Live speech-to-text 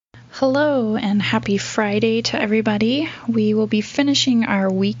Hello and happy Friday to everybody. We will be finishing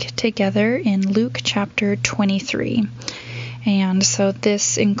our week together in Luke chapter 23. And so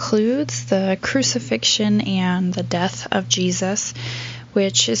this includes the crucifixion and the death of Jesus,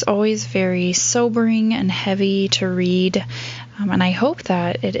 which is always very sobering and heavy to read. And I hope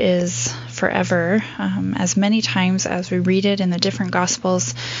that it is forever. As many times as we read it in the different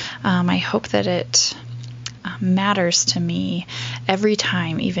Gospels, I hope that it matters to me every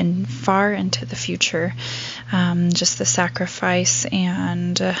time, even far into the future. Just the sacrifice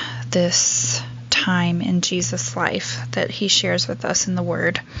and this time in Jesus' life that he shares with us in the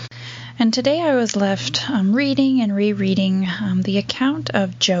Word. And today I was left reading and rereading the account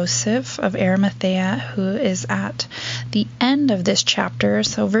of Joseph of Arimathea, who is at the end of this chapter.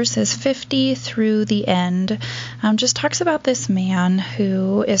 So verses 50 through the end just talks about this man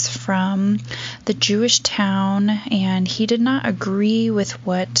who is from the Jewish town, and he did not agree with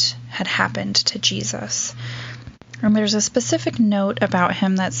what had happened to Jesus. And there's a specific note about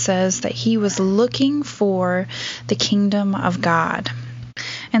him that says that he was looking for the kingdom of God.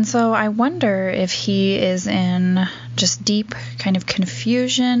 And so I wonder if he is in just deep kind of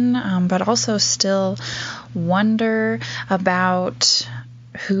confusion, but also still wonder about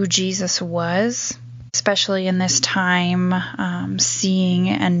who Jesus was, especially in this time, seeing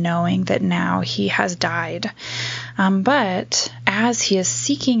and knowing that now he has died. But as he is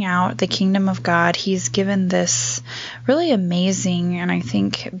seeking out the kingdom of God, he's given this really amazing and I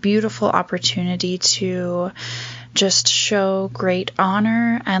think beautiful opportunity to just show great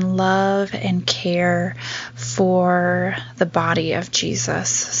honor and love and care for the body of Jesus.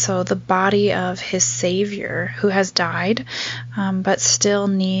 So the body of his Savior who has died, but still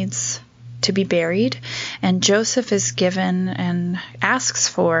needs to be buried. And Joseph is given and asks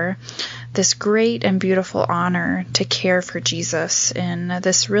for this great and beautiful honor to care for Jesus in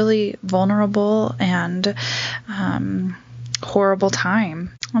this really vulnerable and horrible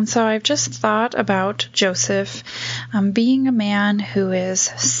time. And so I've just thought about Joseph being a man who is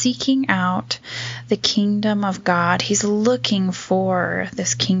seeking out the kingdom of God. He's looking for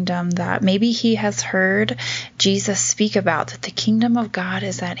this kingdom that maybe he has heard Jesus speak about, that the kingdom of God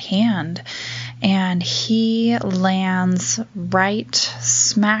is at hand. And he lands right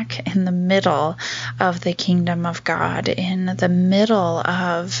smack in the middle of the kingdom of God, in the middle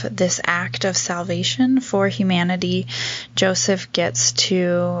of this act of salvation for humanity. Joseph gets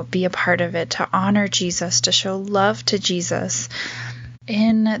to be a part of it, to honor Jesus, to show love to Jesus,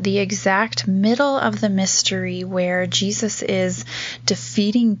 in the exact middle of the mystery where Jesus is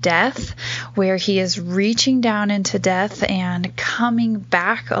defeating death, where he is reaching down into death and coming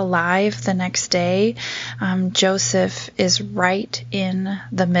back alive the next day. Joseph is right in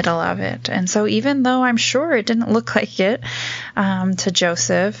the middle of it. And so even though I'm sure it didn't look like it to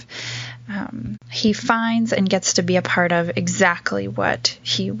Joseph, he finds and gets to be a part of exactly what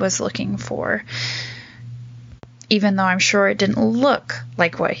he was looking for, even though I'm sure it didn't look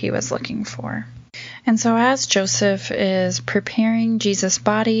like what he was looking for. And so as Joseph is preparing Jesus'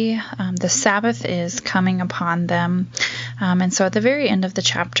 body, the Sabbath is coming upon them. And so at the very end of the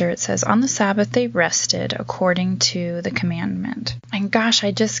chapter, it says, on the Sabbath they rested according to the commandment. And gosh,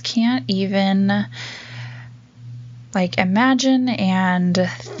 I just can't even imagine and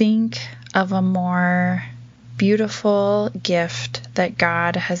think of a more beautiful gift that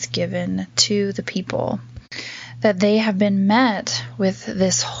God has given to the people. That they have been met with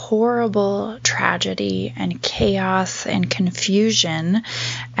this horrible tragedy and chaos and confusion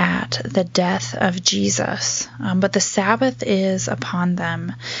at the death of Jesus. But the Sabbath is upon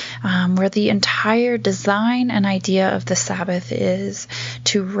them, where the entire design and idea of the Sabbath is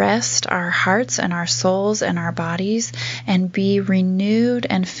to rest our hearts and our souls and our bodies and be renewed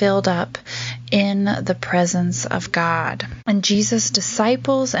and filled up in the presence of God. And Jesus'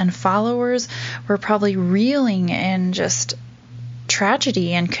 disciples and followers were probably reeling in just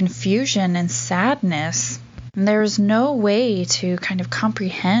tragedy and confusion and sadness. And there's no way to kind of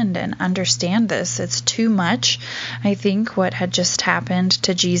comprehend and understand this. It's too much, I think, what had just happened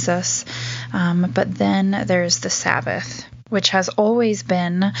to Jesus. But then there's the Sabbath, which has always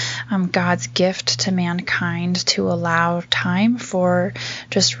been God's gift to mankind to allow time for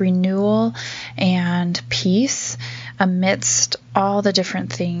just renewal and peace amidst all the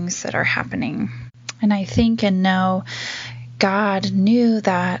different things that are happening. And I think and know God knew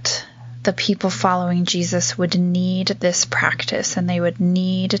that the people following Jesus would need this practice, and they would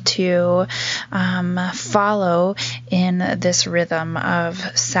need to follow in this rhythm of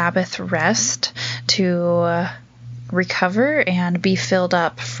Sabbath rest to recover and be filled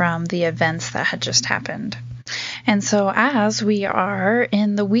up from the events that had just happened. And so as we are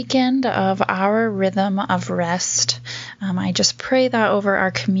in the weekend of our rhythm of rest, I just pray that over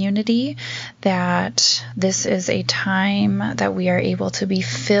our community, that this is a time that we are able to be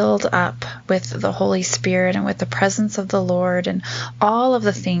filled up with the Holy Spirit and with the presence of the Lord and all of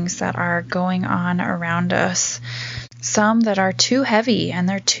the things that are going on around us. Some that are too heavy and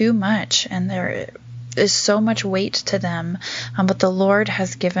they're too much and there is so much weight to them, but the Lord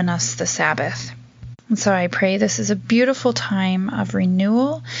has given us the Sabbath. And so I pray this is a beautiful time of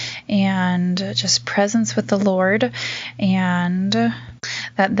renewal and just presence with the Lord, and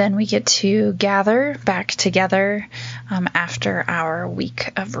that then we get to gather back together after our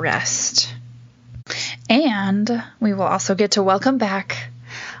week of rest. And we will also get to welcome back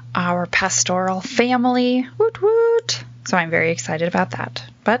our pastoral family. Woot woot! So I'm very excited about that.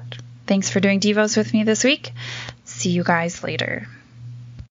 But thanks for doing Devos with me this week. See you guys later.